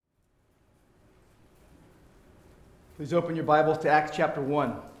Please open your Bibles to Acts chapter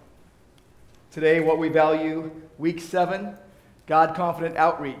 1. Today, what we value, week 7, God-confident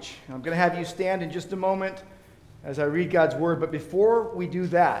outreach. I'm going to have you stand in just a moment as I read God's word, but before we do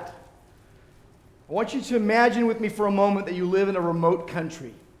that, I want you to imagine with me for a moment that you live in a remote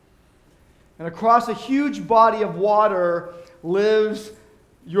country. And across a huge body of water lives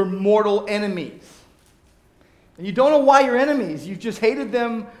your mortal enemies. And you don't know why you're enemies. You've just hated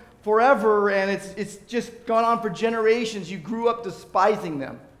them forever, and it's just gone on for generations. You grew up despising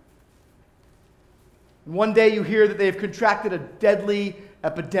them. And one day you hear that they've contracted a deadly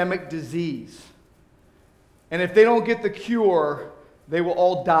epidemic disease. And if they don't get the cure, they will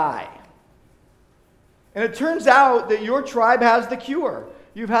all die. And it turns out that your tribe has the cure.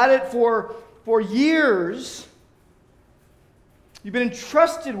 You've had it for years. You've been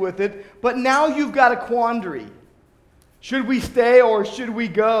entrusted with it, but now you've got a quandary. Should we stay or should we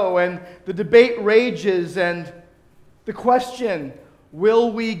go? And the debate rages, and the question,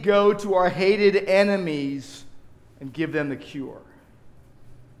 will we go to our hated enemies and give them the cure?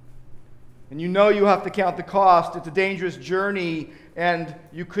 And you know you have to count the cost. It's a dangerous journey, and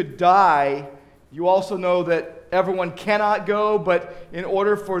you could die. You also know that everyone cannot go, but in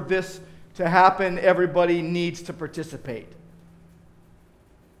order for this to happen, everybody needs to participate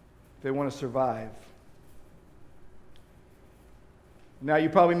if they want to survive. Now,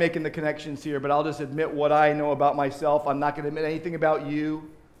 you're probably making the connections here, but I'll just admit what I know about myself. I'm not going to admit anything about you.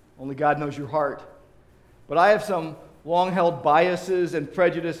 Only God knows your heart. But I have some long-held biases and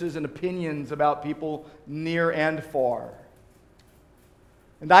prejudices and opinions about people near and far.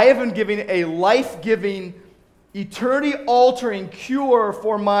 And I have been given a life-giving, eternity-altering cure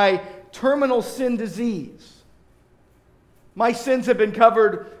for my terminal sin disease. My sins have been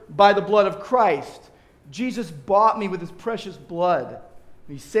covered by the blood of Christ. Jesus bought me with his precious blood.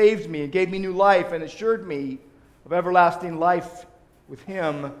 He saved me and gave me new life and assured me of everlasting life with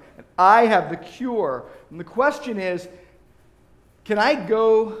him. And I have the cure. And the question is, can I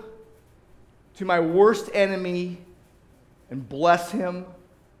go to my worst enemy and bless him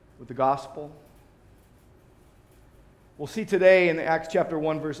with the gospel? We'll see today in Acts chapter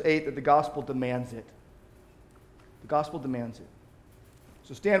 1, verse 8, that the gospel demands it. The gospel demands it.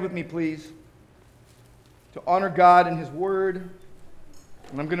 So stand with me, please, to honor God and his word.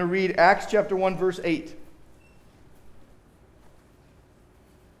 And I'm going to read Acts chapter 1, verse 8.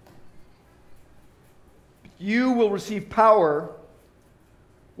 You will receive power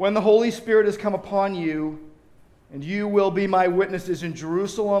when the Holy Spirit has come upon you, and you will be my witnesses in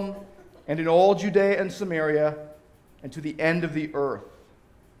Jerusalem and in all Judea and Samaria and to the end of the earth.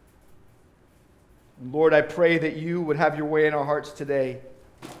 And Lord, I pray that you would have your way in our hearts today,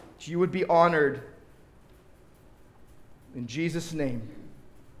 that you would be honored. In Jesus' name,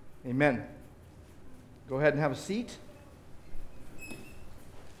 amen. Go ahead and have a seat.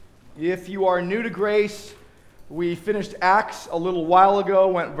 If you are new to grace, we finished Acts a little while ago,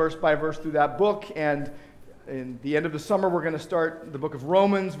 went verse by verse through that book, and in the end of the summer, we're going to start the book of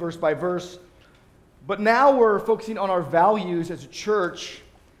Romans, verse by verse. But now we're focusing on our values as a church,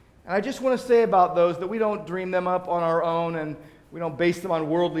 and I just want to say about those that we don't dream them up on our own, and we don't base them on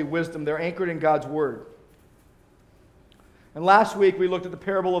worldly wisdom. They're anchored in God's word. And last week, we looked at the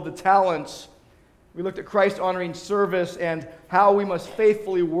parable of the talents. We looked at Christ-honoring service and how we must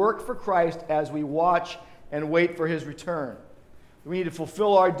faithfully work for Christ as we watch and wait for his return. We need to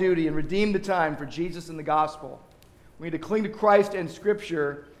fulfill our duty and redeem the time for Jesus and the gospel. We need to cling to Christ and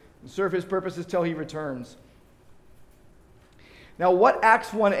Scripture and serve his purposes till he returns. Now, what Acts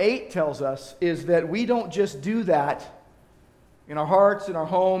 1:8 tells us is that we don't just do that in our hearts, in our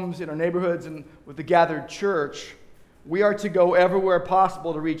homes, in our neighborhoods, and with the gathered church. We are to go everywhere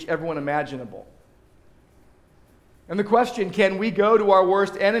possible to reach everyone imaginable. And the question, can we go to our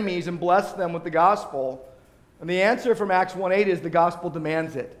worst enemies and bless them with the gospel? And the answer from Acts 1:8 is the gospel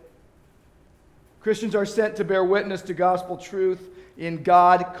demands it. Christians are sent to bear witness to gospel truth in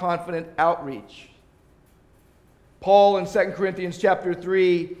God-confident outreach. Paul in 2 Corinthians chapter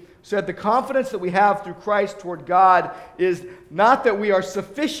 3 said the confidence that we have through Christ toward God is not that we are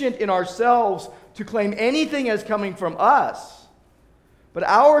sufficient in ourselves to claim anything as coming from us, but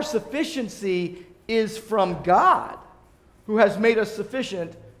our sufficiency is from God, who has made us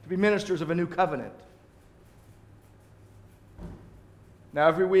sufficient to be ministers of a new covenant. Now,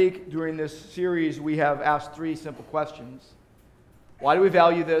 every week during this series, we have asked 3 simple questions. Why do we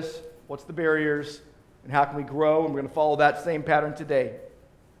value this? What's the barriers? And how can we grow? And we're going to follow that same pattern today.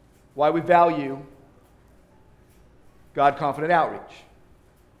 Why we value God-confident outreach.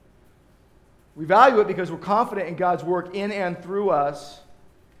 We value it because we're confident in God's work in and through us,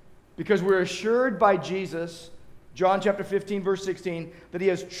 because we're assured by Jesus John chapter 15, verse 16, that he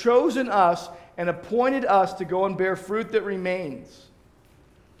has chosen us and appointed us to go and bear fruit that remains.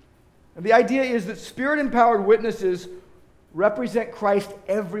 And the idea is that Spirit-empowered witnesses represent Christ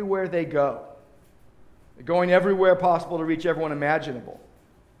everywhere they go. They're going everywhere possible to reach everyone imaginable.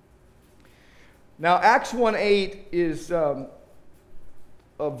 Now, Acts 1:8 is a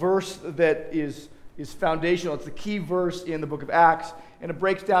verse that is foundational. It's the key verse in the book of Acts, and it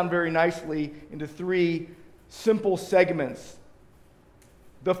breaks down very nicely into three simple segments.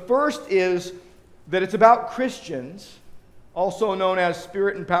 The first is that it's about Christians, also known as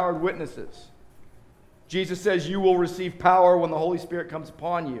Spirit-empowered witnesses. Jesus says, you will receive power when the Holy Spirit comes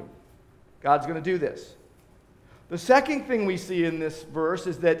upon you. God's going to do this. The second thing we see in this verse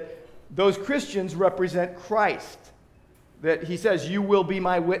is that those Christians represent Christ. That he says, you will be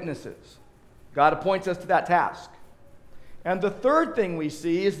my witnesses. God appoints us to that task. And the third thing we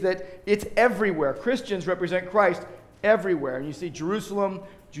see is that it's everywhere. Christians represent Christ everywhere. And you see Jerusalem,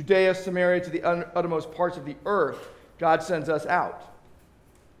 Judea, Samaria, to the uttermost parts of the earth. God sends us out.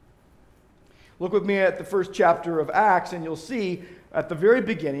 Look with me at the first chapter of Acts, and you'll see at the very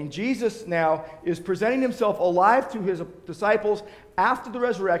beginning, Jesus now is presenting himself alive to his disciples after the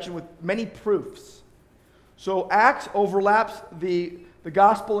resurrection with many proofs. So Acts overlaps the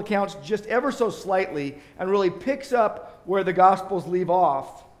gospel accounts just ever so slightly and really picks up where the gospels leave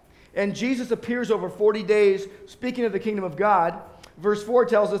off. And Jesus appears over 40 days speaking of the kingdom of God. Verse 4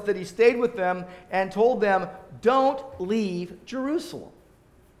 tells us that he stayed with them and told them, don't leave Jerusalem.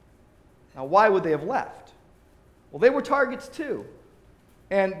 Now, why would they have left? Well, they were targets too.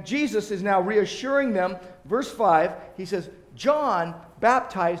 And Jesus is now reassuring them. Verse 5, he says, John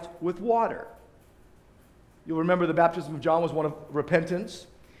baptized with water. You'll remember the baptism of John was one of repentance.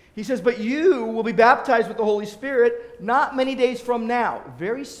 He says, but you will be baptized with the Holy Spirit not many days from now,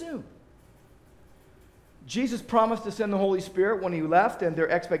 very soon. Jesus promised to send the Holy Spirit when he left, and their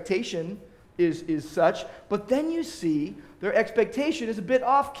expectation is such. But then you see their expectation is a bit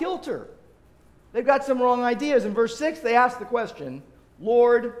off kilter. They've got some wrong ideas. In verse 6, they ask the question,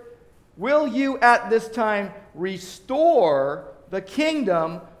 Lord, will you at this time restore the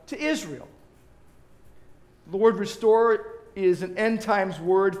kingdom to Israel? The word restore is an end times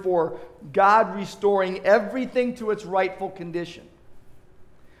word for God restoring everything to its rightful condition.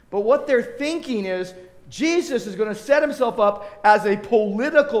 But what they're thinking is Jesus is going to set himself up as a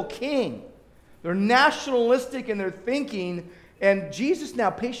political king. They're nationalistic in their thinking, and Jesus now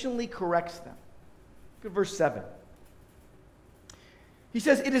patiently corrects them. Look at verse 7. He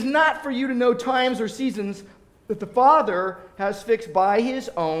says, it is not for you to know times or seasons that the Father has fixed by his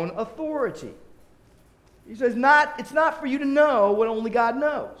own authority. He says, it's not for you to know what only God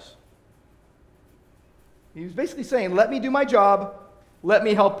knows. He was basically saying, let me do my job. Let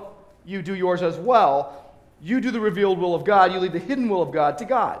me help you do yours as well. You do the revealed will of God. You leave the hidden will of God to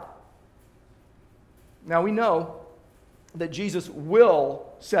God. Now we know that Jesus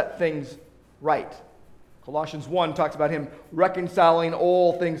will set things right. Colossians 1 talks about him reconciling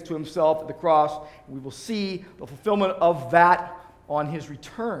all things to himself at the cross. We will see the fulfillment of that on his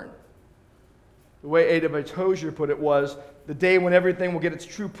return. The way A.W. Tozier put it was, the day when everything will get its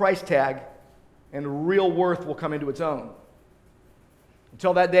true price tag and real worth will come into its own.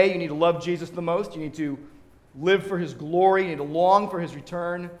 Until that day, you need to love Jesus the most. You need to live for his glory. You need to long for his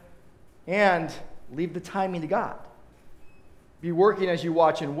return. And leave the timing to God. Be working as you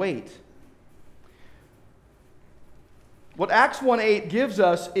watch and wait. What Acts 1:8 gives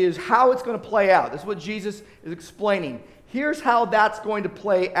us is how it's going to play out. This is what Jesus is explaining. Here's how that's going to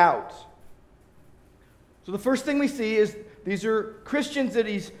play out. So the first thing we see is these are Christians that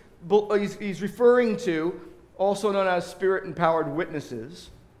he's referring to, also known as Spirit-empowered witnesses.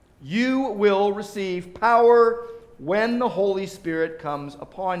 You will receive power when the Holy Spirit comes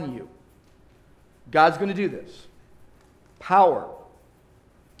upon you. God's going to do this. Power.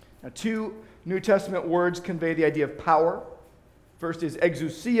 Now, two New Testament words convey the idea of power. First is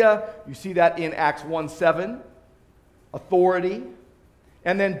exousia. You see that in Acts 1:7. Authority.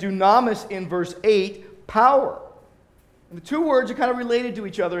 And then dunamis in verse 8, power. And the two words are kind of related to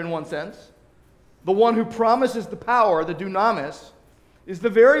each other in one sense. The one who promises the power, the dunamis, is the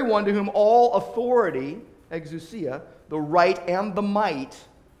very one to whom all authority, exousia, the right and the might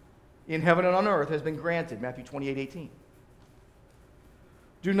in heaven and on earth has been granted. Matthew 28:18.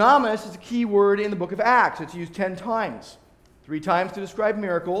 Dunamis is a key word in the book of Acts. It's used 10 times. 3 times to describe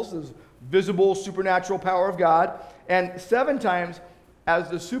miracles, the visible supernatural power of God, and 7 times as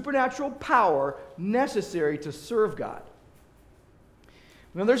the supernatural power necessary to serve God.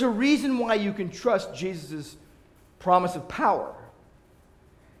 Now, there's a reason why you can trust Jesus' promise of power.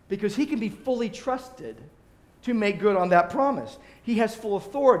 Because he can be fully trusted to make good on that promise. He has full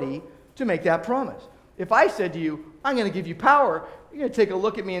authority to make that promise. If I said to you, I'm going to give you power, you're going to take a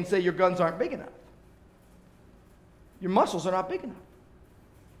look at me and say your guns aren't big enough. Your muscles are not big enough.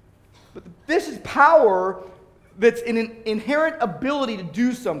 But this is power that's an inherent ability to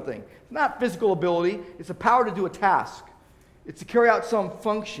do something. It's not physical ability. It's a power to do a task. It's to carry out some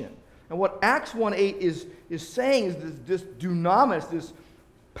function. And what Acts 1:8 is saying is this dunamis, this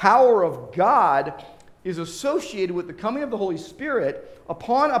power of God, is associated with the coming of the Holy Spirit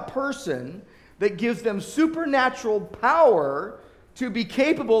upon a person that gives them supernatural power to be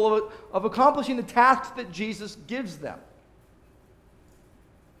capable of accomplishing the tasks that Jesus gives them.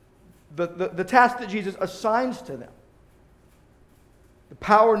 The task that Jesus assigns to them. The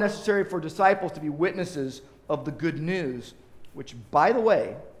power necessary for disciples to be witnesses of the good news, which, by the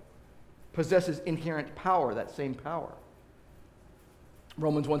way, possesses inherent power, that same power.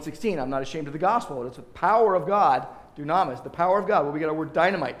 Romans 1:16, I'm not ashamed of the gospel. It's the power of God, dunamis, the power of God. Well, we get our word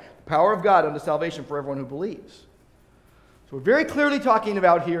dynamite. The power of God unto salvation for everyone who believes. So we're very clearly talking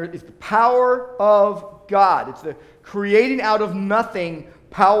about here is the power of God. It's the creating out of nothing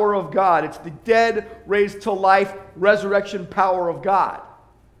power of God. It's the dead raised to life, resurrection power of God.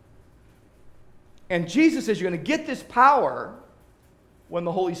 And Jesus says you're going to get this power when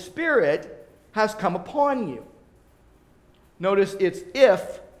the Holy Spirit has come upon you. Notice it's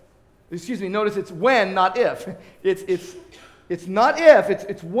when, not if. It's not if,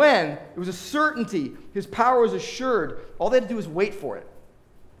 it's when. It was a certainty. His power was assured. All they had to do was wait for it.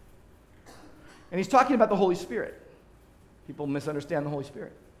 And he's talking about the Holy Spirit. People misunderstand the Holy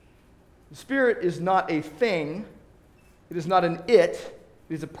Spirit. The Spirit is not a thing. It is not an it.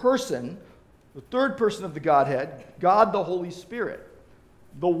 It is a person, the third person of the Godhead, God the Holy Spirit.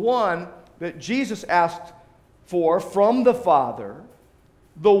 The one that Jesus asked for from the Father,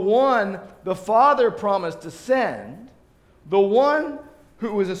 the one the Father promised to send, the one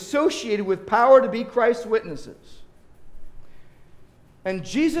who was associated with power to be Christ's witnesses. And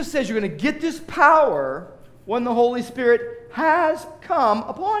Jesus says you're going to get this power when the Holy Spirit has come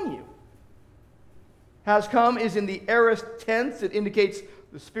upon you. Has come is in the aorist tense. It indicates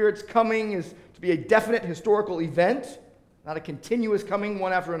the Spirit's coming is to be a definite historical event, not a continuous coming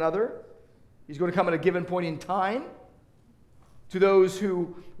one after another. He's going to come at a given point in time. To those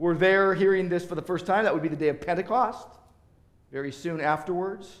who were there hearing this for the first time, that would be the day of Pentecost, very soon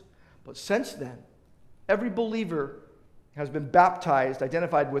afterwards. But since then, every believer has been baptized,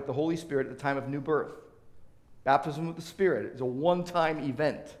 identified with the Holy Spirit at the time of new birth. Baptism with the Spirit is a one-time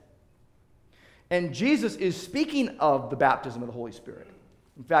event. And Jesus is speaking of the baptism of the Holy Spirit.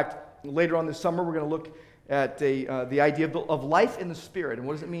 In fact, later on this summer, we're going to look at the idea of life in the Spirit. And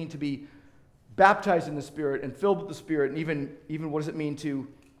what does it mean to be baptized in the Spirit and filled with the Spirit? And even what does it mean to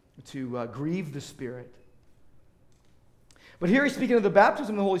grieve the Spirit? But here he's speaking of the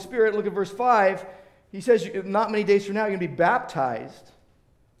baptism of the Holy Spirit. Look at verse 5. He says, not many days from now, you're going to be baptized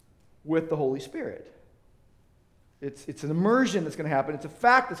with the Holy Spirit. It's an immersion that's going to happen. It's a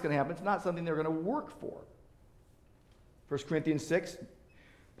fact that's going to happen. It's not something they're going to work for. 1 Corinthians 6,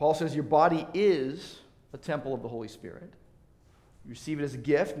 Paul says your body is a temple of the Holy Spirit. You receive it as a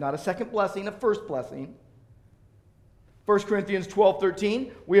gift, not a second blessing, a first blessing. 1 Corinthians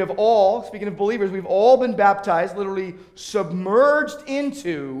 12:13, we have all, speaking of believers, we've all been baptized, literally submerged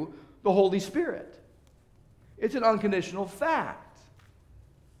into the Holy Spirit. It's an unconditional fact.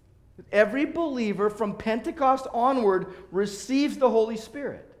 Every believer from Pentecost onward receives the Holy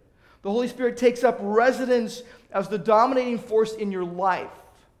Spirit. The Holy Spirit takes up residence as the dominating force in your life.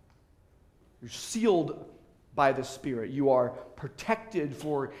 You're sealed by the Spirit. You are protected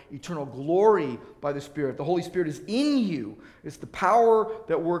for eternal glory by the Spirit. The Holy Spirit is in you. It's the power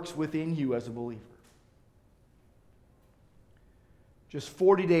that works within you as a believer. Just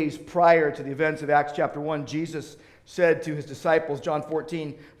 40 days prior to the events of Acts chapter 1, Jesus said to his disciples, John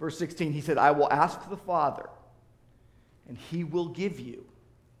 14, verse 16, he said, I will ask the Father, and he will give you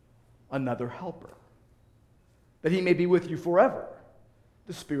another helper, that he may be with you forever,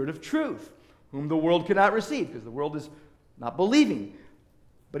 the Spirit of truth, whom the world cannot receive, because the world is not believing.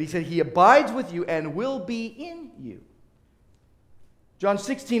 But he said, he abides with you and will be in you. John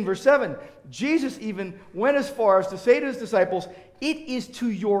 16, verse 7, Jesus even went as far as to say to his disciples, it is to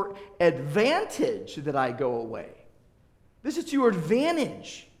your advantage that I go away. This is to your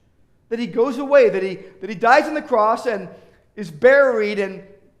advantage that he goes away, that he dies on the cross and is buried and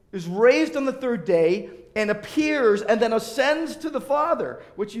is raised on the third day and appears and then ascends to the Father,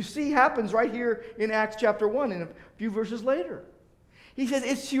 which you see happens right here in Acts chapter 1 and a few verses later. He says,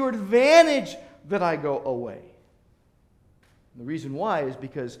 it's to your advantage that I go away. And the reason why is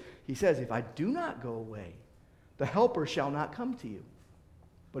because he says, if I do not go away, the Helper shall not come to you.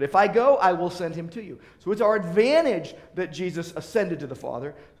 But if I go, I will send him to you. So it's our advantage that Jesus ascended to the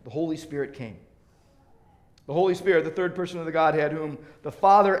Father. The Holy Spirit came. The Holy Spirit, the third person of the Godhead, whom the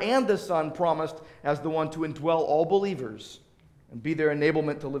Father and the Son promised as the one to indwell all believers and be their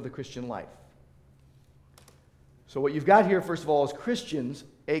enablement to live the Christian life. So what you've got here, first of all, is Christians,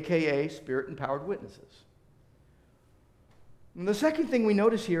 a.k.a. Spirit-empowered witnesses. And the second thing we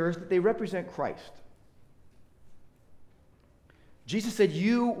notice here is that they represent Christ. Jesus said,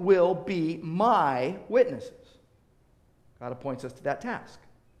 "You will be my witnesses." God appoints us to that task.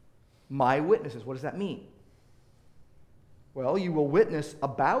 My witnesses. What does that mean? Well, you will witness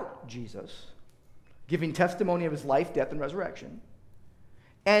about Jesus, giving testimony of his life, death, and resurrection.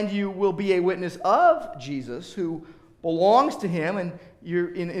 And you will be a witness of Jesus who belongs to him, and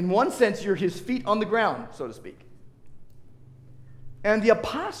you're, in one sense, you're his feet on the ground, so to speak. And the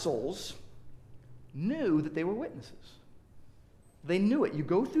apostles knew that they were witnesses. They knew it. You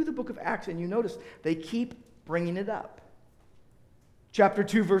go through the book of Acts and you notice they keep bringing it up. Chapter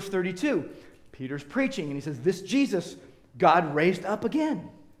 2, verse 32, Peter's preaching, and he says, "This Jesus God raised up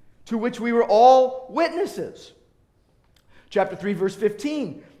again, to which we were all witnesses." Chapter 3, verse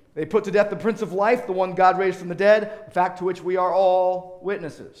 15, they put to death the Prince of Life, the one God raised from the dead, a fact to which we are all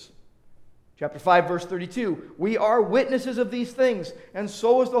witnesses. Chapter 5, verse 32, we are witnesses of these things, and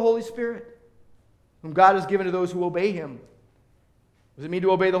so is the Holy Spirit, whom God has given to those who obey him. What does it mean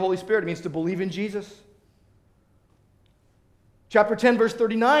to obey the Holy Spirit? It means to believe in Jesus. Chapter 10, verse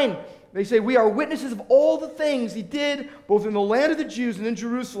 39, they say, "We are witnesses of all the things he did, both in the land of the Jews and in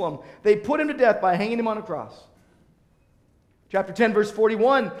Jerusalem. They put him to death by hanging him on a cross." Chapter 10, verse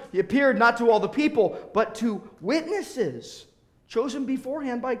 41, he appeared not to all the people, but to witnesses chosen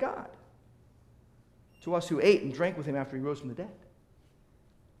beforehand by God, to us who ate and drank with him after he rose from the dead.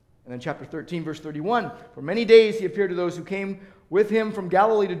 And then chapter 13, verse 31, "For many days he appeared to those who came with him from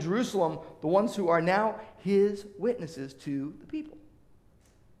Galilee to Jerusalem, the ones who are now his witnesses to the people."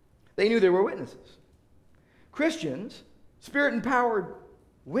 They knew they were witnesses. Christians, Spirit-empowered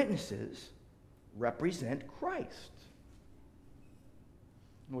witnesses, represent Christ.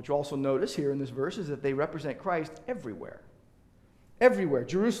 And what you also notice here in this verse is that they represent Christ everywhere. Everywhere.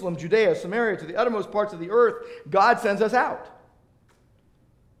 Jerusalem, Judea, Samaria, to the uttermost parts of the earth, God sends us out.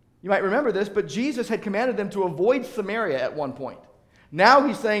 You might remember this, but Jesus had commanded them to avoid Samaria at one point. Now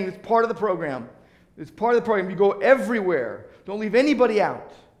he's saying it's part of the program. It's part of the program. You go everywhere. Don't leave anybody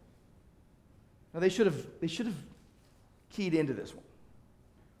out. Now they should have keyed into this one.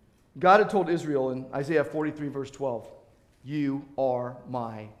 God had told Israel in Isaiah 43, verse 12, "You are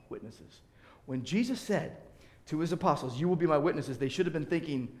my witnesses." When Jesus said to his apostles, "You will be my witnesses," they should have been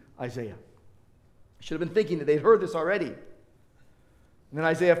thinking Isaiah. They should have been thinking that they'd heard this already. And then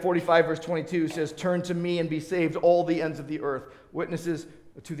Isaiah 45, verse 22 says, "Turn to me and be saved, all the ends of the earth." Witnesses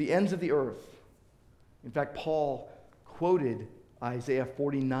to the ends of the earth. In fact, Paul quoted Isaiah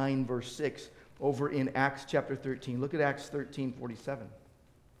 49, verse 6 over in Acts chapter 13. Look at Acts 13:47.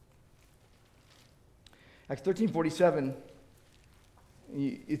 Acts 13:47,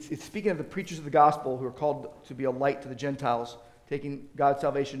 it's speaking of the preachers of the gospel who are called to be a light to the Gentiles, taking God's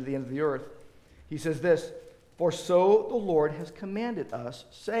salvation to the end of the earth. He says this, "For so the Lord has commanded us,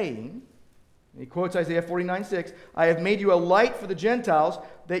 saying," and he quotes Isaiah 49:6, "I have made you a light for the Gentiles,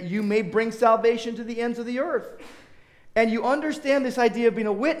 that you may bring salvation to the ends of the earth." And you understand this idea of being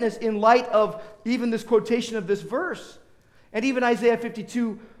a witness in light of even this quotation of this verse. And even Isaiah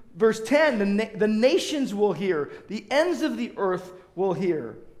 52, verse 10, the nations will hear, the ends of the earth will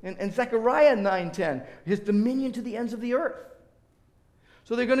hear. And Zechariah 9:10, his dominion to the ends of the earth.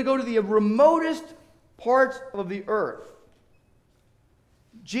 So they're going to go to the remotest parts of the earth.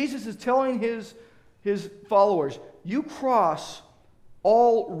 Jesus is telling his followers, you cross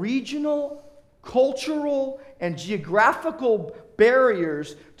all regional, cultural, and geographical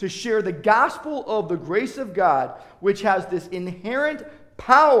barriers to share the gospel of the grace of God, which has this inherent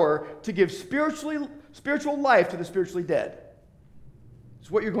power to give spiritual life to the spiritually dead.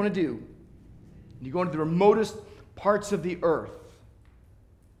 It's what you're going to do. You go into the remotest parts of the earth.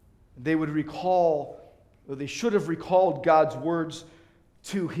 They would recall, or they should have recalled God's words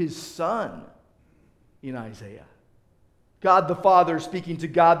to his Son in Isaiah. God the Father speaking to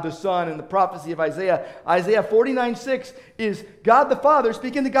God the Son in the prophecy of Isaiah. Isaiah 49:6 is God the Father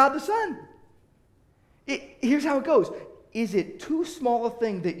speaking to God the Son. Here's how it goes. Is it too small a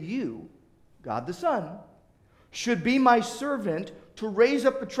thing that you, God the Son, should be my servant to raise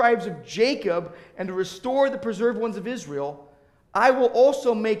up the tribes of Jacob and to restore the preserved ones of Israel? I will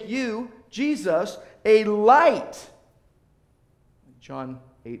also make you, Jesus, a light. John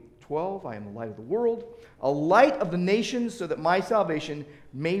 8:12, I am the light of the world, a light of the nations, so that my salvation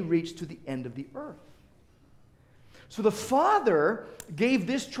may reach to the end of the earth. So the Father gave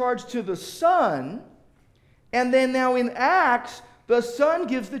this charge to the Son, and then now in Acts, the Son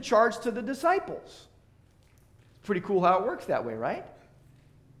gives the charge to the disciples. It's pretty cool how it works that way, right?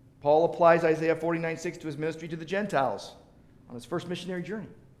 Paul applies Isaiah 49:6 to his ministry to the Gentiles on his first missionary journey.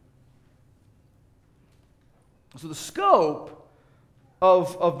 So the scope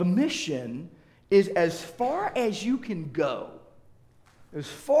of the mission is as far as you can go. As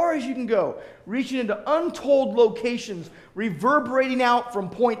far as you can go, reaching into untold locations, reverberating out from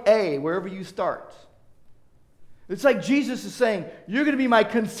point A, wherever you start. It's like Jesus is saying, you're going to be my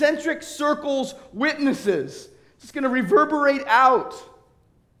concentric circles witnesses. It's going to reverberate out.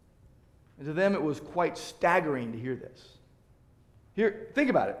 And to them, it was quite staggering to hear this. Here, think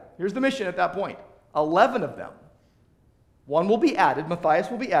about it. Here's the mission at that point. 11 of them. One will be added, Matthias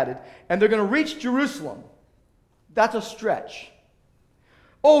will be added, and they're going to reach Jerusalem. That's a stretch.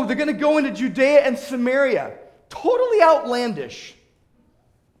 Oh, they're going to go into Judea and Samaria. Totally outlandish.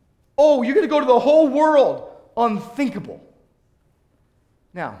 Oh, you're going to go to the whole world. Unthinkable.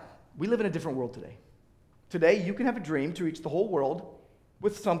 Now, we live in a different world today. Today, you can have a dream to reach the whole world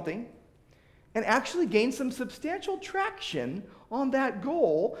with something and actually gain some substantial traction on that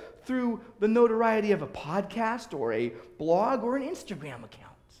goal through the notoriety of a podcast or a blog or an Instagram account.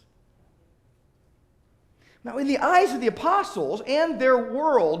 Now, in the eyes of the apostles and their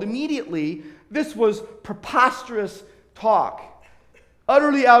world, immediately, this was preposterous talk,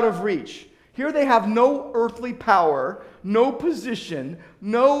 utterly out of reach. Here they have no earthly power, no position,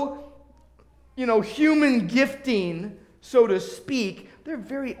 no, human gifting, so to speak. They're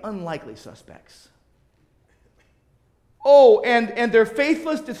very unlikely suspects. Oh, and they're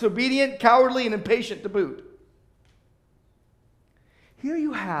faithless, disobedient, cowardly, and impatient to boot. Here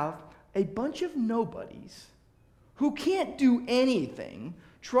you have a bunch of nobodies who can't do anything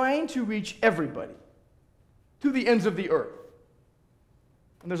trying to reach everybody to the ends of the earth.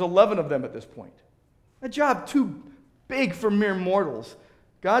 And there's 11 of them at this point. A job too big for mere mortals.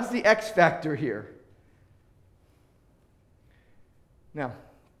 God's the X factor here. Now,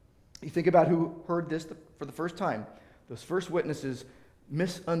 you think about who heard this for the first time. Those first witnesses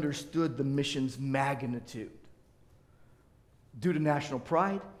misunderstood the mission's magnitude. Due to national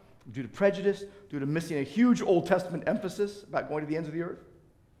pride, due to prejudice, due to missing a huge Old Testament emphasis about going to the ends of the earth,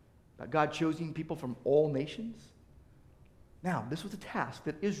 about God choosing people from all nations. Now, this was a task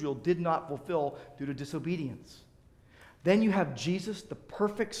that Israel did not fulfill due to disobedience. Then you have Jesus, the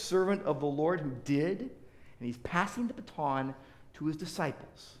perfect servant of the Lord, who did, and he's passing the baton to his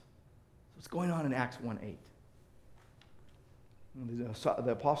disciples. What's going on in Acts 1:8?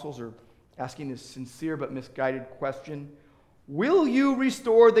 The apostles are asking this sincere but misguided question: will you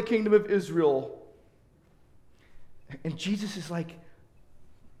restore the kingdom of Israel? And Jesus is like,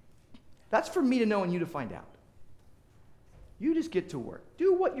 that's for me to know and you to find out. You just get to work.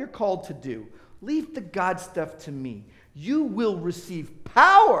 Do what you're called to do. Leave the God stuff to me. You will receive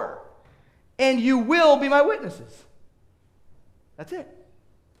power, and you will be my witnesses. That's it.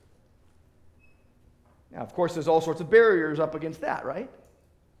 Now, of course, there's all sorts of barriers up against that, right?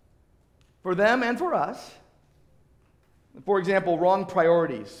 For them and for us. For example, wrong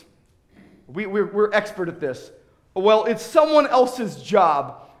priorities. We're expert at this. Well, it's someone else's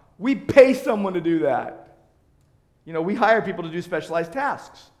job. We pay someone to do that. We hire people to do specialized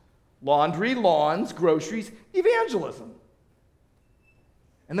tasks. Laundry, lawns, groceries, evangelism.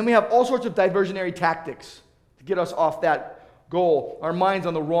 And then we have all sorts of diversionary tactics to get us off that goal. Our mind's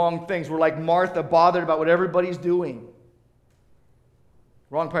on the wrong things. We're like Martha, bothered about what everybody's doing.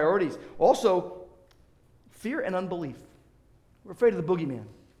 Wrong priorities. Also, fear and unbelief. We're afraid of the boogeyman.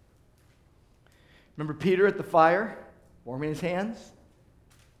 Remember Peter at the fire, warming his hands?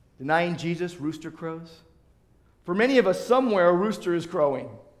 Denying Jesus, rooster crows. For many of us, somewhere a rooster is crowing.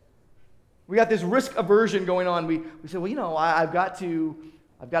 We got this risk aversion going on. We say, well, I've got to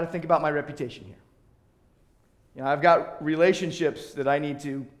think about my reputation here. I've got relationships that I need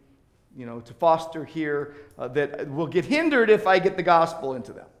to foster here that will get hindered if I get the gospel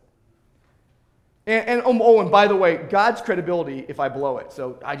into them. And by the way, God's credibility if I blow it,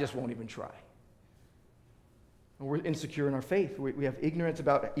 so I just won't even try. And we're insecure in our faith. We have ignorance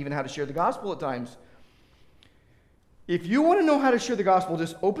about even how to share the gospel at times. If you want to know how to share the gospel,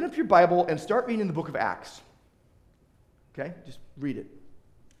 just open up your Bible and start reading the book of Acts. Okay? Just read it.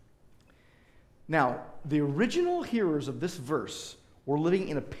 Now, the original hearers of this verse were living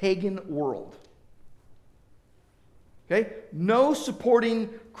in a pagan world. Okay? No supporting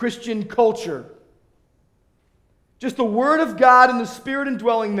Christian culture. Just the Word of God and the Spirit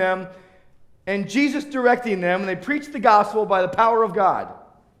indwelling them, and Jesus directing them, and they preach the gospel by the power of God.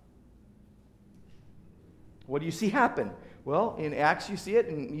 What do you see happen? Well, in Acts you see it,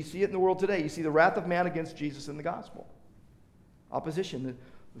 and you see it in the world today. You see the wrath of man against Jesus in the gospel. Opposition,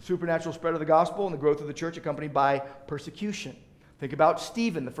 the supernatural spread of the gospel and the growth of the church accompanied by persecution. Think about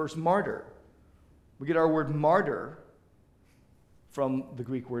Stephen, the first martyr. We get our word martyr from the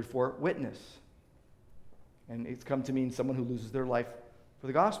Greek word for witness. And it's come to mean someone who loses their life for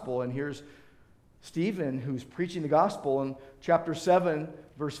the gospel. And here's Stephen, who's preaching the gospel. In chapter 7,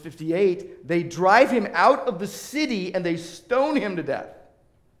 verse 58, they drive him out of the city and they stone him to death.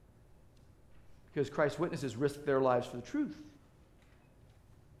 Because Christ's witnesses risk their lives for the truth.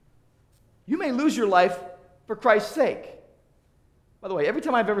 You may lose your life for Christ's sake. By the way, every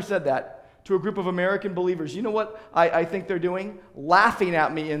time I've ever said that to a group of American believers, you know what I think they're doing? Laughing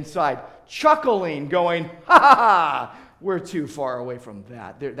at me inside, chuckling, going, ha ha ha, we're too far away from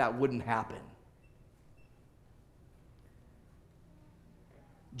that. That wouldn't happen.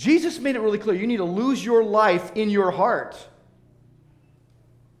 Jesus made it really clear. You need to lose your life in your heart.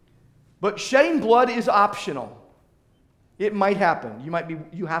 But shedding blood is optional. It might happen.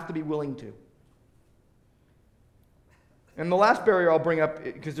 You have to be willing to. And the last barrier I'll bring up,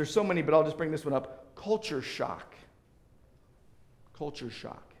 because there's so many, but I'll just bring this one up, culture shock. Culture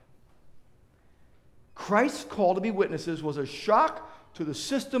shock. Christ's call to be witnesses was a shock to the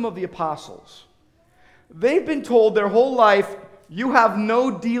system of the apostles. They've been told their whole life, you have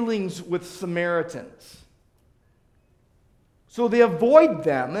no dealings with Samaritans. So they avoid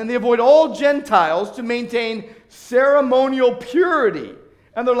them, and they avoid all Gentiles to maintain ceremonial purity.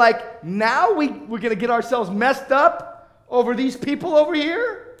 And they're like, now we're going to get ourselves messed up over these people over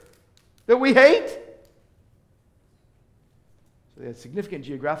here that we hate? So they had significant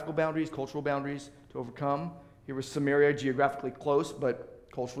geographical boundaries, cultural boundaries to overcome. Here was Samaria, geographically close, but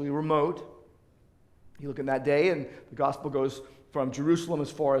culturally remote. You look in that day, and the gospel goes from Jerusalem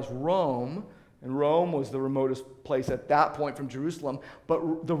as far as Rome, and Rome was the remotest place at that point from Jerusalem,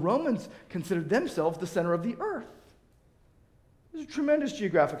 but the Romans considered themselves the center of the earth. There's a tremendous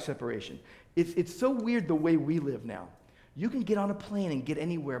geographic separation. It's so weird the way we live now. You can get on a plane and get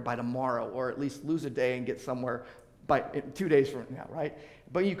anywhere by tomorrow, or at least lose a day and get somewhere by 2 days from now, right?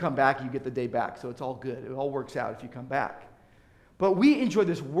 But you come back, you get the day back, so it's all good. It all works out if you come back. But we enjoy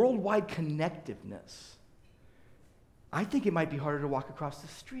this worldwide connectiveness. I think it might be harder to walk across the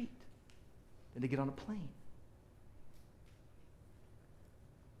street than to get on a plane.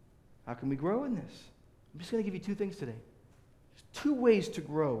 How can we grow in this? I'm just going to give you two things today. There's two ways to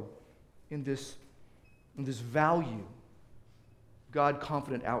grow in this value,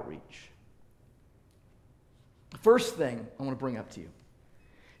 God-confident outreach. The first thing I want to bring up to you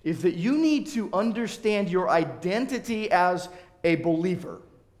is that you need to understand your identity as a believer.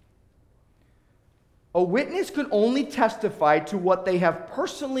 A witness can only testify to what they have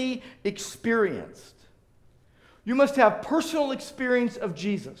personally experienced. You must have personal experience of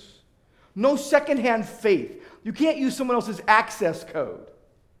Jesus. No secondhand faith. You can't use someone else's access code.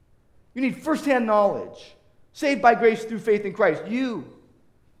 You need firsthand knowledge. Saved by grace through faith in Christ. You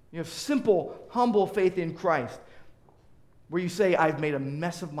have simple, humble faith in Christ, where you say, I've made a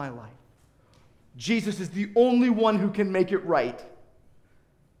mess of my life. Jesus is the only one who can make it right.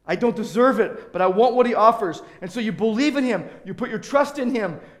 I don't deserve it, but I want what he offers. And so you believe in him. You put your trust in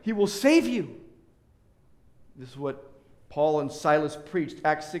him. He will save you. This is what Paul and Silas preached,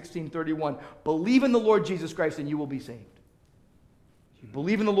 Acts 16:31. Believe in the Lord Jesus Christ and you will be saved. You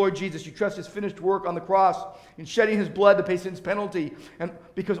believe in the Lord Jesus. You trust his finished work on the cross in shedding his blood to pay sin's penalty. And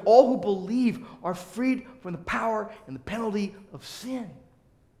because all who believe are freed from the power and the penalty of sin.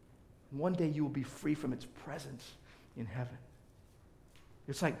 And one day you will be free from its presence in heaven.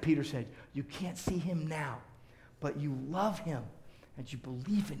 It's like Peter said, you can't see him now, but you love him and you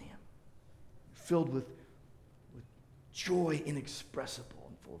believe in him. Filled with joy inexpressible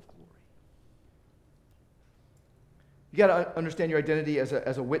and full of glory. You got to understand your identity as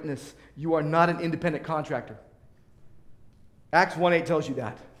a witness. You are not an independent contractor. Acts 1:8 tells you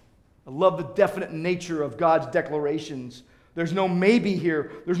that. I love the definite nature of God's declarations. There's no maybe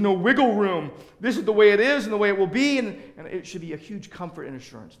here. There's no wiggle room. This is the way it is and the way it will be, and it should be a huge comfort and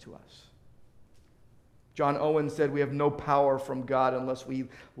assurance to us. John Owen said, we have no power from God unless we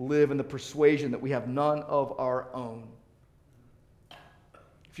live in the persuasion that we have none of our own.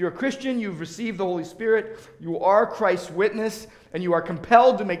 If you're a Christian, you've received the Holy Spirit, you are Christ's witness, and you are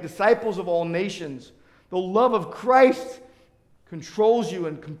compelled to make disciples of all nations. The love of Christ controls you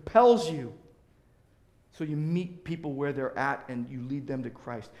and compels you. So you meet people where they're at and you lead them to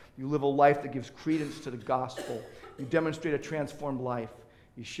Christ. You live a life that gives credence to the gospel. You demonstrate a transformed life.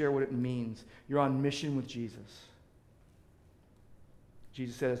 You share what it means. You're on mission with Jesus.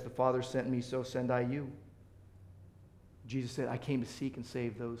 Jesus said, as the Father sent me, so send I you. Jesus said, I came to seek and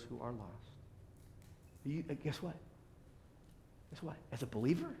save those who are lost. Guess what? Guess what? As a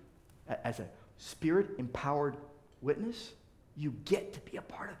believer, as a Spirit-empowered witness, you get to be a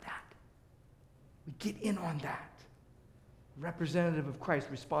part of that. We get in on that. Representative of Christ,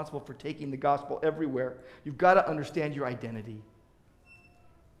 responsible for taking the gospel everywhere. You've got to understand your identity.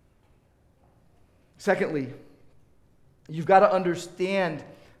 Secondly, you've got to understand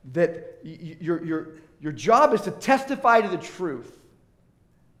that your job is to testify to the truth.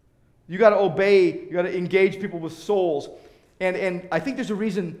 You got to obey, you got to engage people with souls. And I think there's a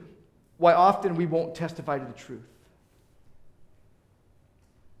reason why often we won't testify to the truth.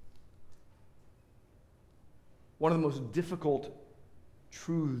 One of the most difficult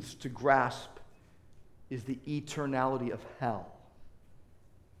truths to grasp is the eternality of hell.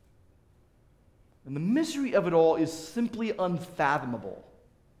 And the misery of it all is simply unfathomable.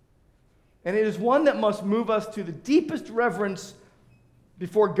 And it is one that must move us to the deepest reverence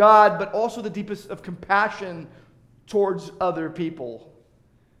before God, but also the deepest of compassion towards other people,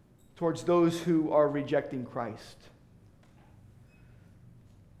 towards those who are rejecting Christ.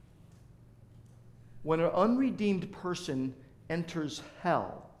 When an unredeemed person enters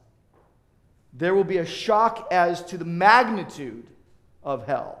hell, there will be a shock as to the magnitude of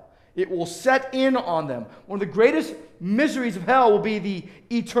hell. It will set in on them. One of the greatest miseries of hell will be the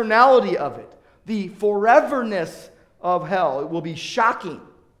eternality of it, the foreverness of hell. It will be shocking.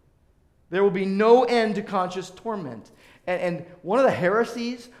 There will be no end to conscious torment. And one of the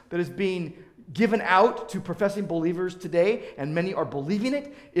heresies that is being given out to professing believers today, and many are believing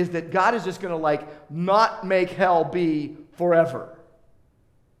it, is that God is just going to not make hell be forever.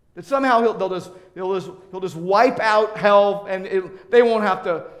 That somehow he'll just wipe out hell, and they won't have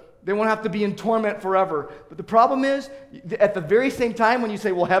to be in torment forever. But the problem is, at the very same time, when you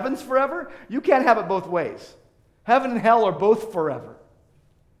say, well, heaven's forever, you can't have it both ways. Heaven and hell are both forever.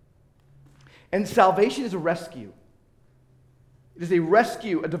 And salvation is a rescue. It is a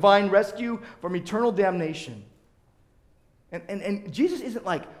rescue, a divine rescue from eternal damnation. And Jesus isn't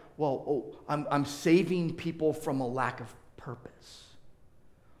like, I'm saving people from a lack of purpose.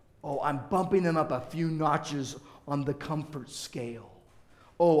 Oh, I'm bumping them up a few notches on the comfort scale.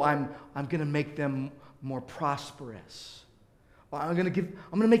 Oh, I'm going to make them more prosperous. I'm going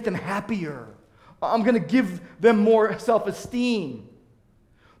to make them happier. I'm going to give them more self-esteem.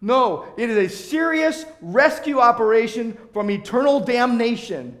 No, it is a serious rescue operation from eternal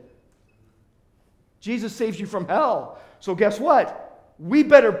damnation. Jesus saves you from hell. So guess what? We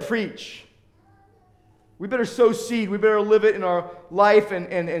better preach. We better sow seed. We better live it in our life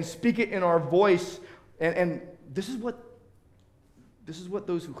and speak it in our voice. And this is what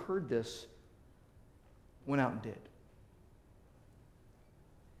those who heard this went out and did.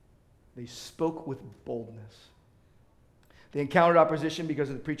 They spoke with boldness. They encountered opposition because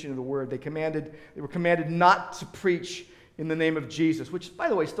of the preaching of the word. They were commanded not to preach in the name of Jesus, which, by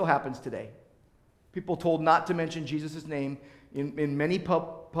the way, still happens today. People told not to mention Jesus' name in many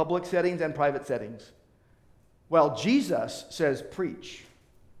public settings and private settings. Well, Jesus says preach.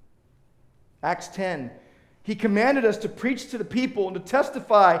 Acts 10, he commanded us to preach to the people and to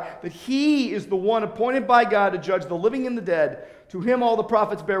testify that he is the one appointed by God to judge the living and the dead. To him all the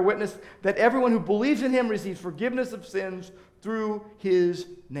prophets bear witness that everyone who believes in him receives forgiveness of sins through his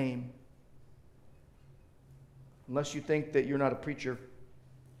name. Unless you think that you're not a preacher,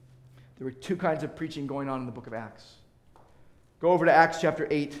 there were two kinds of preaching going on in the book of Acts. Go over to Acts chapter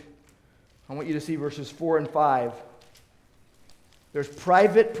 8. I want you to see verses 4 and 5. There's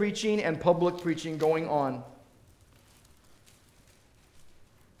private preaching and public preaching going on.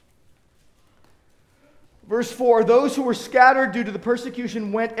 Verse 4, those who were scattered due to the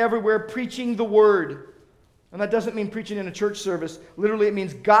persecution went everywhere preaching the word. And that doesn't mean preaching in a church service. Literally, it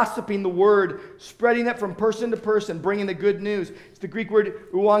means gossiping the word, spreading it from person to person, bringing the good news. It's the Greek word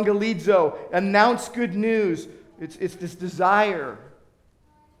euangelizo, announce good news. It's this desire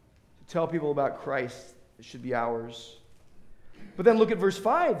to tell people about Christ. It should be ours. But then look at verse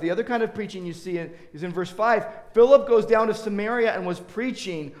 5. The other kind of preaching you see is in verse 5. Philip goes down to Samaria and was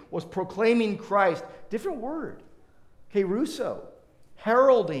proclaiming Christ. Different word. Keruso.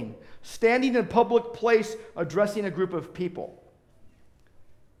 Heralding. Standing in a public place addressing a group of people.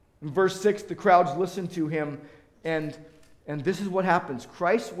 In verse 6, the crowds listen to him, and this is what happens.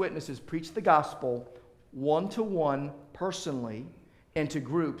 Christ's witnesses preach the gospel one-to-one personally and to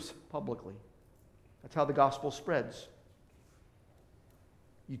groups publicly. That's how the gospel spreads.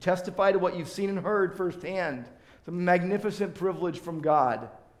 You testify to what you've seen and heard firsthand. It's a magnificent privilege from God.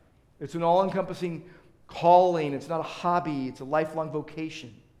 It's an all-encompassing calling. It's not a hobby. It's a lifelong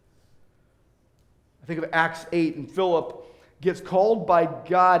vocation. I think of Acts 8, and Philip gets called by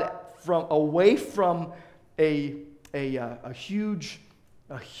God away from a huge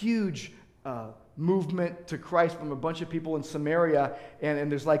movement to Christ from a bunch of people in Samaria,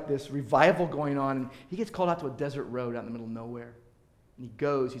 and there's like this revival going on, and he gets called out to a desert road out in the middle of nowhere. And he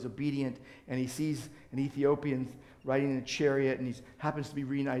goes, he's obedient, and he sees an Ethiopian riding in a chariot, and he happens to be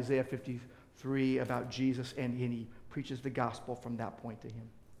reading Isaiah 53 about Jesus, and he preaches the gospel from that point to him.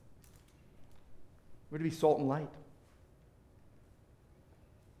 We're to be salt and light.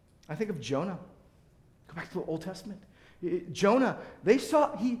 I think of Jonah. Go back to the Old Testament. Jonah, he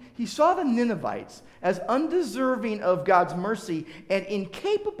saw the Ninevites as undeserving of God's mercy and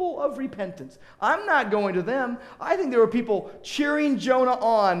incapable of repentance. I'm not going to them. I think there were people cheering Jonah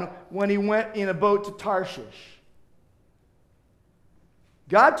on when he went in a boat to Tarshish.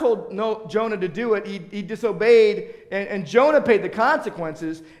 God told Jonah to do it. He disobeyed, and Jonah paid the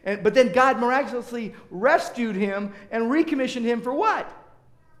consequences. But then God miraculously rescued him and recommissioned him for what?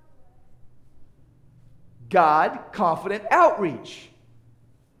 God-confident outreach.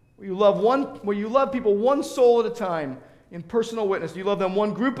 Where you love people one soul at a time in personal witness. You love them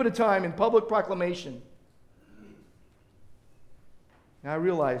one group at a time in public proclamation. Now I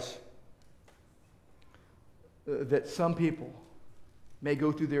realize that some people may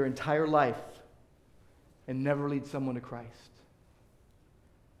go through their entire life and never lead someone to Christ.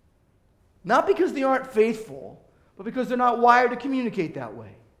 Not because they aren't faithful, but because they're not wired to communicate that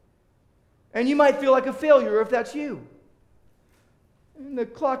way. And you might feel like a failure if that's you. And the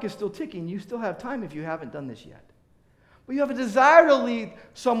clock is still ticking. You still have time if you haven't done this yet. But you have a desire to lead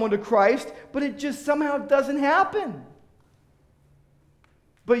someone to Christ, but it just somehow doesn't happen.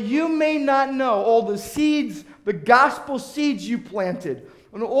 But you may not know all the seeds, the gospel seeds you planted,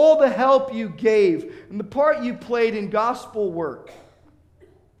 and all the help you gave, and the part you played in gospel work.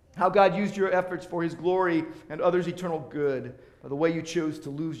 How God used your efforts for His glory and others' eternal good, by the way you chose to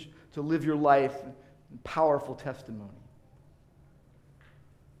live your life in powerful testimony.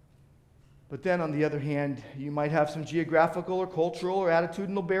 But then, on the other hand, you might have some geographical or cultural or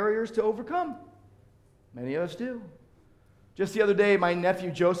attitudinal barriers to overcome. Many of us do. Just the other day, my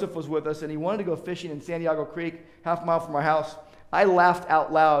nephew Joseph was with us, and he wanted to go fishing in Santiago Creek, half a mile from our house. I laughed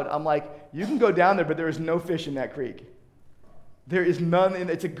out loud. I'm like, you can go down there, but there is no fish in that creek. There is none.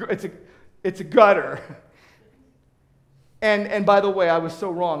 It's a gutter. And by the way, I was so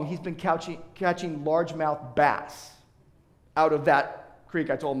wrong. He's been catching largemouth bass out of that creek.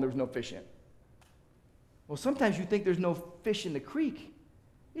 I told him there was no fish in. Well, sometimes you think there's no fish in the creek.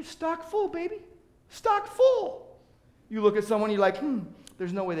 It's stock full, baby. Stock full. You look at someone, you're like,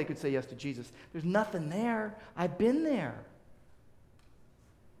 there's no way they could say yes to Jesus. There's nothing there. I've been there.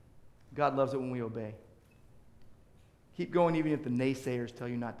 God loves it when we obey. Keep going even if the naysayers tell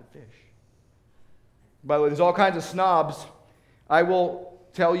you not to fish. By the way, there's all kinds of snobs. I will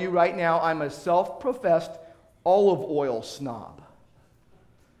tell you right now, I'm a self-professed olive oil snob.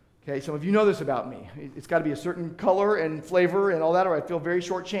 Okay, some of you know this about me. It's got to be a certain color and flavor and all that, or I feel very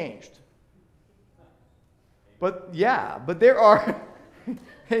shortchanged. But there are,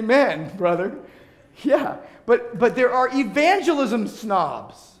 amen, brother. Yeah, but there are evangelism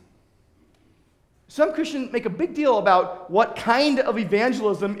snobs. Some Christians make a big deal about what kind of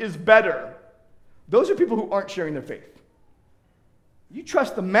evangelism is better. Those are people who aren't sharing their faith. You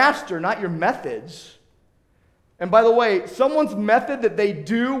trust the master, not your methods. And by the way, someone's method that they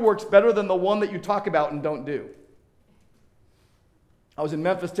do works better than the one that you talk about and don't do. I was in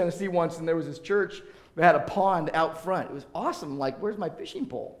Memphis, Tennessee once, and there was this church that had a pond out front. It was awesome. Like, where's my fishing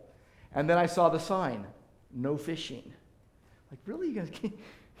pole? And then I saw the sign, no fishing. Like, really? You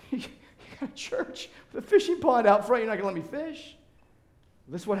got a church with a fishing pond out front? You're not going to let me fish?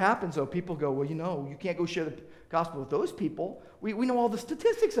 This is what happens, though. People go, well, you can't go share the gospel with those people. We know all the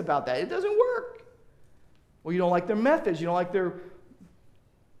statistics about that. It doesn't work. Well, you don't like their methods. You don't like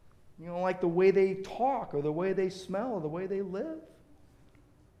the way they talk or the way they smell or the way they live.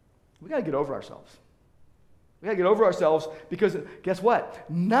 We got to get over ourselves. We got to get over ourselves because guess what?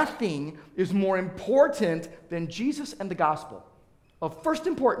 Nothing is more important than Jesus and the gospel. Of first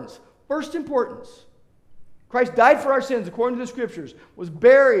importance. First importance. Christ died for our sins according to the Scriptures, was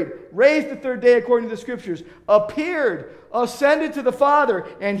buried, raised the third day according to the Scriptures, appeared, ascended to the Father,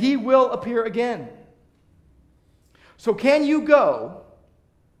 and He will appear again. So can you go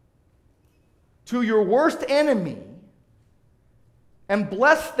to your worst enemy and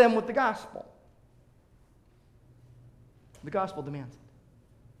bless them with the gospel? The gospel demands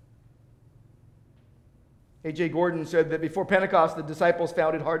it. A.J. Gordon said that before Pentecost, the disciples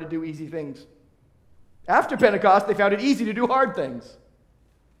found it hard to do easy things. After Pentecost, they found it easy to do hard things.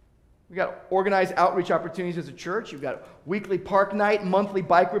 We got organized outreach opportunities as a church. You've got weekly park night, monthly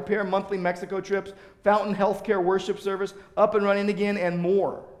bike repair, monthly Mexico trips, fountain healthcare worship service, up and running again, and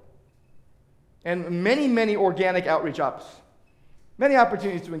more. And many, many organic outreach ops. Many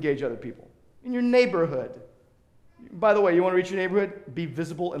opportunities to engage other people. In your neighborhood. By the way, you want to reach your neighborhood? Be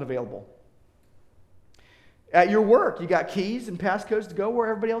visible and available. At your work, you got keys and passcodes to go where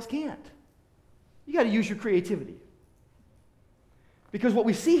everybody else can't. You got to use your creativity. Because what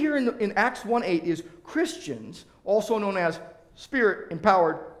we see here in Acts 1:8 is Christians, also known as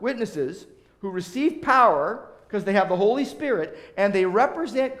Spirit-empowered witnesses, who receive power because they have the Holy Spirit, and they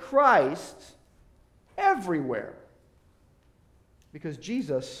represent Christ everywhere. Because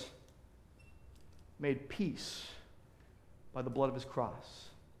Jesus made peace by the blood of his cross.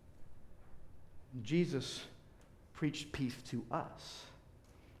 Jesus preached peace to us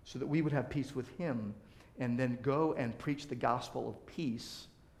so that we would have peace with him and then go and preach the gospel of peace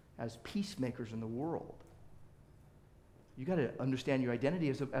as peacemakers in the world. You got to understand your identity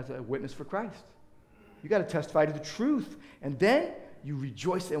as a witness for Christ. You got to testify to the truth, and then you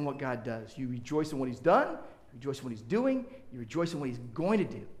rejoice in what God does. You rejoice in what he's done, you rejoice in what he's doing, you rejoice in what he's going to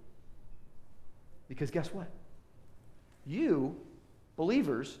do. Because guess what? You,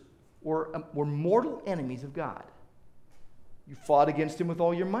 believers, were mortal enemies of God. You fought against him with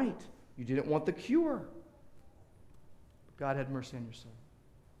all your might. You didn't want the cure. God had mercy on your soul.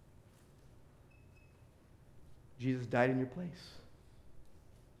 Jesus died in your place.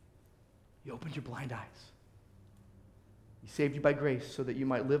 He opened your blind eyes. He saved you by grace so that you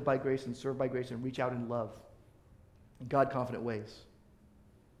might live by grace and serve by grace and reach out in love in God-confident ways.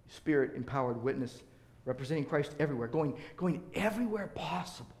 Spirit-empowered witness representing Christ everywhere, going everywhere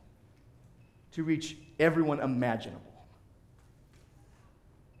possible to reach everyone imaginable.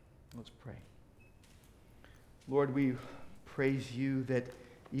 Let's pray. Lord, we praise you that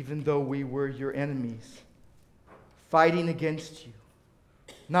even though we were your enemies, fighting against you,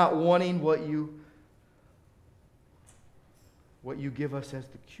 not wanting what you give us as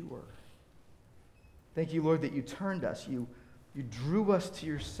the cure. Thank you, Lord, that you turned us. You drew us to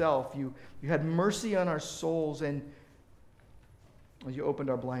yourself. You had mercy on our souls, and you opened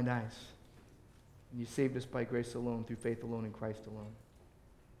our blind eyes. And you saved us by grace alone, through faith alone, in Christ alone.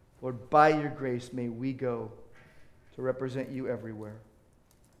 Lord, by your grace, may we go to represent you everywhere.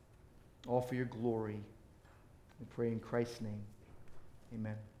 All for your glory. We pray in Christ's name.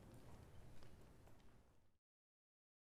 Amen.